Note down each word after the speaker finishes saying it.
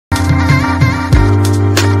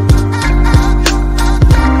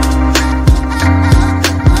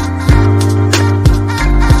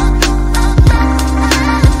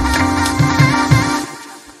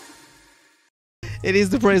It is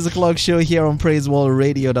the Praise O'Clock show here on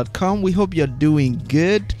PraiseworldRadio.com. We hope you're doing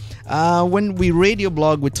good. When we radio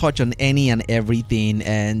blog, we touch on any and everything,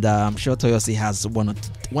 and I'm sure Toyosi has one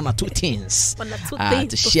or two things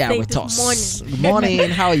to share with us. Good morning.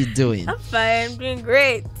 How are you doing? I'm fine. I'm doing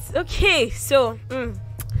great. Okay, so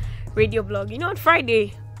radio blog. On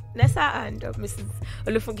Friday, Nessa and Mrs.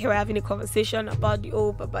 Olufunke were having a conversation about the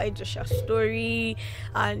old Baba Joshua story,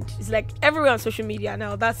 and it's like everywhere on social media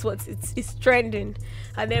now. That's what it's trending,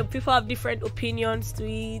 and then people have different opinions to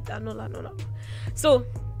it and all that. So,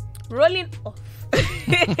 rolling off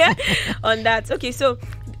on that. Okay, so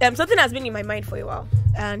something has been in my mind for a while,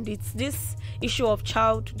 and it's this issue of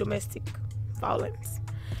child domestic violence.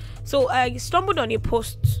 So I stumbled on a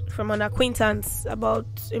post from an acquaintance about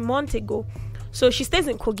a month ago. So she stays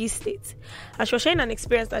in Kogi State, and she was sharing an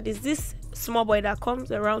experience that is this small boy that comes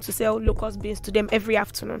around to sell locust beans to them every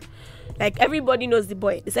afternoon. Like, everybody knows the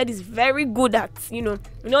boy. They said he's very good at,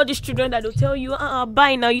 all these children that they'll tell you,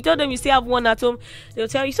 buy now. You tell them you still have one at home, they'll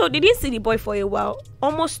tell you. So they didn't see the boy for a while,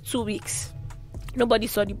 almost 2 weeks. Nobody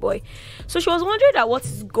saw the boy. So she was wondering that what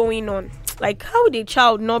is going on. Like, how would a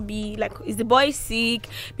child not be, like, is the boy sick?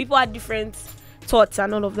 People had different thoughts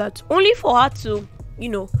and all of that. Only for her to,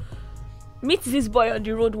 meet this boy on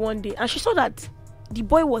the road one day, and she saw that the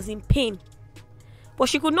boy was in pain, but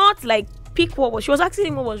she could not pick what was. She was asking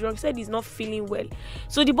him what was wrong. He said he's not feeling well.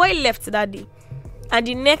 So the boy left that day, and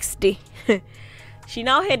the next day she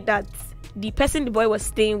now heard that the person the boy was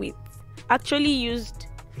staying with actually used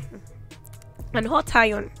an hot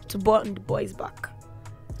iron to burn the boy's back.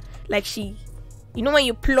 Like, she, when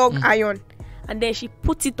you plug iron, and then she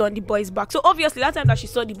put it on the boy's back. So obviously that time that she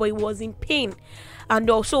saw the boy was in pain. And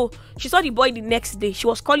also, she saw the boy the next day. She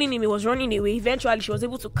was calling him. He was running away. Eventually, she was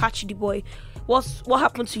able to catch the boy. What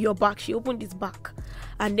happened to your back? She opened his back.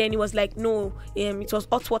 And then he was like, no, it was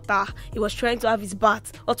hot water. He was trying to have his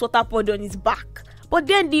bath. Hot water poured on his back. But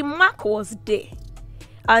then the mark was there.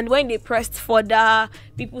 And when they pressed further,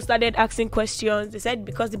 people started asking questions. They said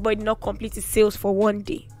because the boy did not complete his sales for one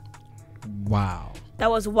day. Wow. That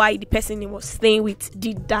was why the person he was staying with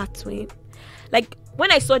did that to him. Like, when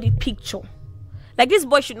I saw the picture, this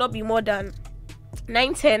boy should not be more than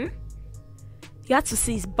 9-10. You had to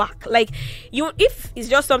see his back. If it's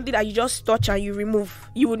just something that you just touch and you remove,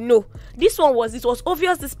 you would know. It was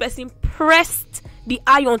obvious this person pressed the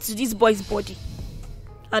iron to this boy's body.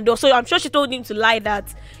 And also, I'm sure she told him to lie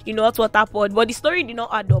that, hot water poured, but the story did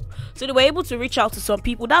not add up. So they were able to reach out to some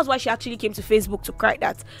people. That's why she actually came to Facebook to cry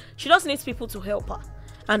that she just needs people to help her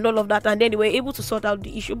and all of that. And then they were able to sort out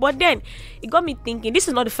the issue. But then it got me thinking, this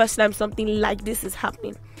is not the first time something like this is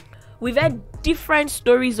happening. We've had different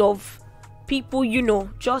stories of people,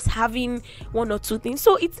 just having one or two things.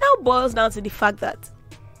 So it now boils down to the fact that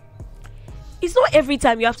it's not every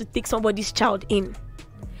time you have to take somebody's child in.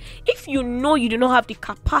 If you know you do not have the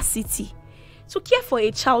capacity to care for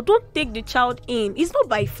a child, don't take the child in. It's not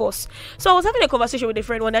by force. So I was having a conversation with a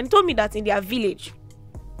friend one, and he told me that in their village,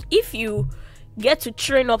 if you get to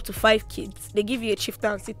train up to 5 kids, they give you a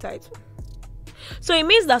chieftaincy title. So it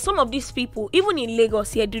means that some of these people, even in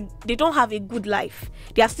Lagos here, they don't have a good life.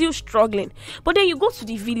 They are still struggling. But then you go to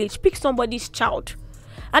the village, pick somebody's child,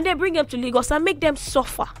 and then bring them to Lagos and make them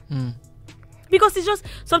suffer. Because it's just,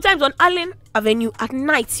 sometimes on Allen Avenue at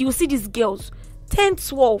night, you see these girls, 10,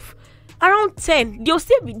 12, around 10, they'll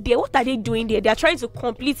still be there. What are they doing there? They are trying to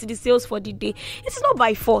complete the sales for the day. It's not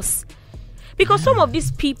by force. Because some of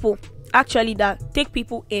these people, actually, that take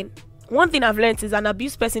people in, one thing I've learned is an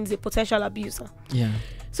abused person is a potential abuser. Yeah.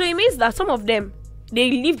 So it means that some of them, they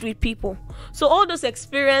lived with people. So all those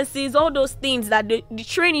experiences, all those things that the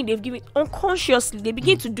training they've given unconsciously, they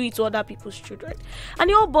begin to do it to other people's children. And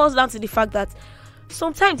it all boils down to the fact that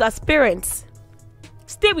sometimes as parents,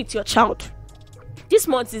 stay with your child. This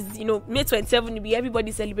month is, May 27 will be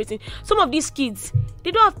everybody celebrating. Some of these kids,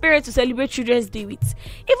 they don't have parents to celebrate Children's Day with.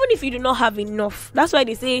 Even if you do not have enough. That's why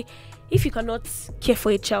they say, if you cannot care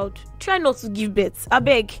for a child, try not to give birth. I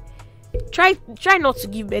beg. Try not to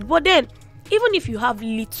give birth. But then, even if you have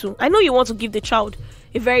little, I know you want to give the child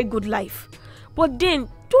a very good life. But then,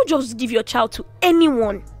 don't just give your child to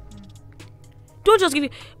anyone. Don't just give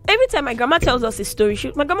it. Every time my grandma tells us a story,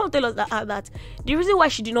 my grandma will tell us that the reason why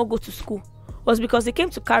she did not go to school was because they came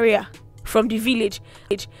to carry her from the village.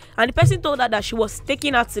 And the person told her that she was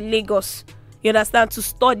taking her to Lagos, you understand, to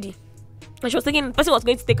study. And the person was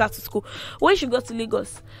going to take her to school. When she got to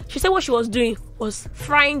Lagos, she said what she was doing was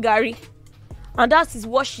frying gari. And that is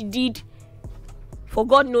what she did for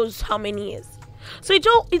God knows how many years. So it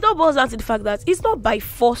all boils down to the fact that it's not by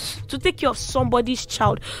force to take care of somebody's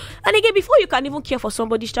child. And again, before you can even care for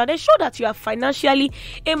somebody's child, ensure that you are financially,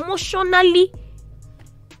 emotionally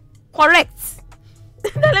correct.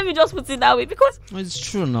 Let me just put it that way, because It's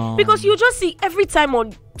true now. because you just see every time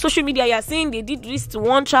on social media you're saying they did this to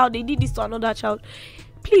one child, they did this to another child.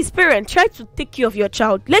 Please, parents, try to take care of your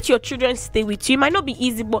child. Let your children stay with you. It might not be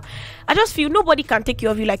easy, but I just feel nobody can take care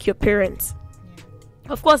of you like your parents.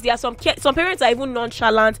 Of course, there are some parents are even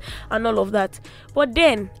nonchalant and all of that. But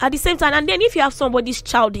then, at the same time, and then if you have somebody's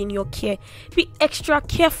child in your care, be extra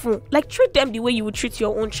careful. Like, treat them the way you would treat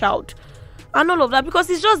your own child. And all of that. Because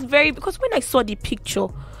it's just because when I saw the picture,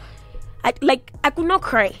 I could not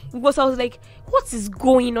cry. Because I was like, what is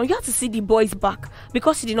going on? You have to see the boy's back.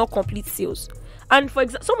 Because he did not complete sales. And for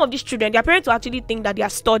example, some of these children, their parents will actually think that they are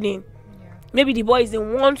studying. Maybe the boy is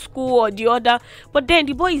in one school or the other, but then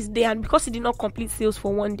the boy is there, and because he did not complete sales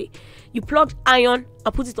for one day, you plugged iron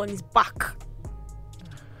and put it on his back.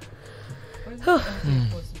 What's the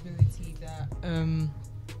possibility that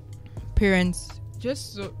parents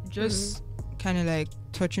just kind of like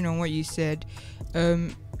touching on what you said,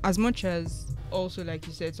 as much as also like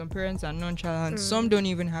you said, some parents are nonchalant, some don't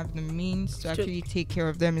even have the means to actually take care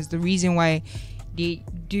of them, is the reason why they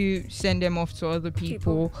do send them off to other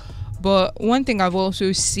people. But one thing I've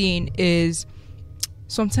also seen is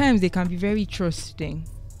sometimes they can be very trusting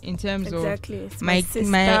in terms of my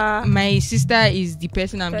sister is the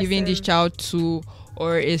person I'm giving this child to,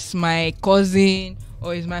 or it's my cousin,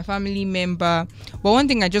 or is my family member. But one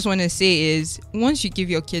thing I just want to say is, once you give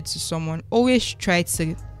your kids to someone, always try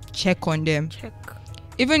to check on them.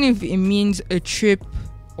 Even if it means a trip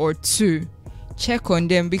or two, check on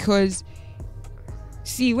them, because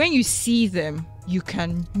see, when you see them, you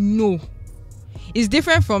can know. It's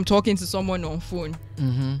different from talking to someone on phone.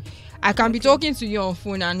 I can be talking to you on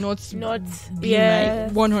phone and not be my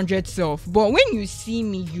 100 self, but when you see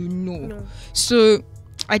me, you know. So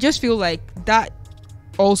I just feel like that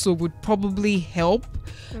also would probably help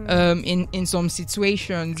in some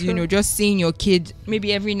situations. You know, just seeing your kid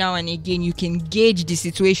maybe every now and again, you can gauge the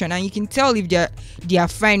situation and you can tell if they are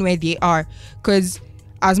fine where they are. Because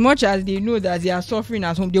as much as they know that they are suffering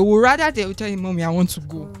at home, they will rather tell you, "Mommy, I want to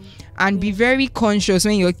go." And be very conscious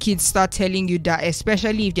when your kids start telling you that,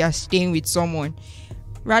 especially if they are staying with someone.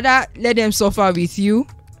 Rather let them suffer with you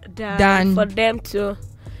than for them to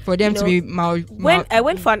be when I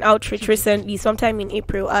went for an outreach recently, sometime in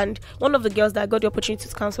April, and one of the girls that got the opportunity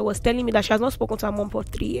to counsel was telling me that she has not spoken to her mom for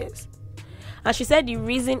 3 years. And she said the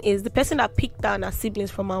reason is the person that picked her and her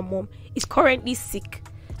siblings from her mom is currently sick.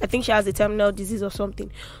 I think she has a terminal disease or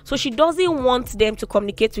something. So she doesn't want them to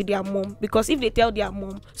communicate with their mom, because if they tell their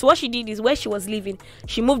mom, so what she did is, where she was living,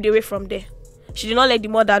 she moved away from there. She did not let the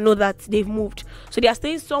mother know that they've moved. So they are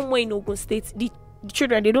staying somewhere in Ogun State. The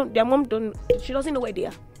children, their mom she doesn't know where they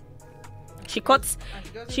are. She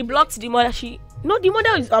blocked the mother. The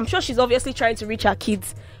mother is, I'm sure she's obviously trying to reach her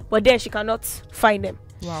kids, but then she cannot find them.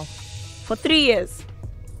 Wow. For 3 years.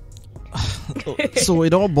 So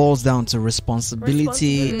it all boils down to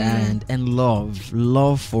responsibility and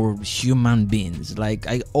love for human beings. Like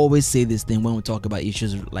I always say this thing when we talk about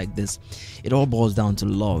issues like this, it all boils down to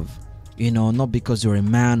love. You know, not because you're a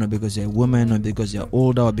man, or because you're a woman, or because you're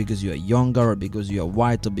older, or because you're younger, or because you're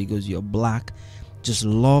white, or because you're black. Just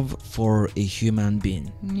love for a human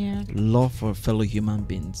being. Love for fellow human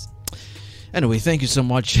beings. Anyway, thank you so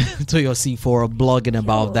much Toyosi for blogging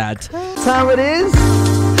about that. Time it is.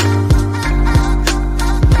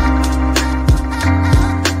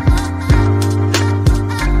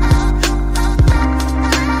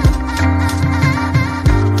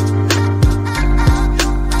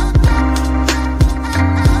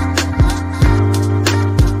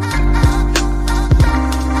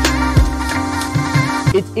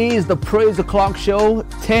 It is the Praise O'Clock Show,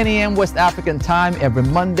 10 a.m. West African time, every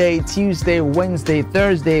Monday, Tuesday, Wednesday,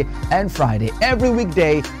 Thursday, and Friday. Every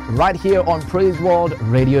weekday, right here on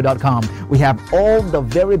PraiseworldRadio.com. We have all the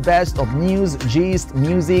very best of news, gist,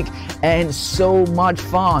 music, and so much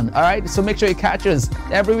fun. All right, so make sure you catch us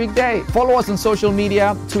every weekday. Follow us on social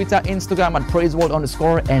media, Twitter, Instagram at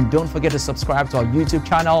PraiseWorld_, and don't forget to subscribe to our YouTube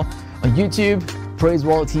channel on YouTube,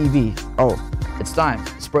 Praiseworld TV. Oh, it's time.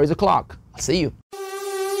 It's Praise O'Clock. I'll see you.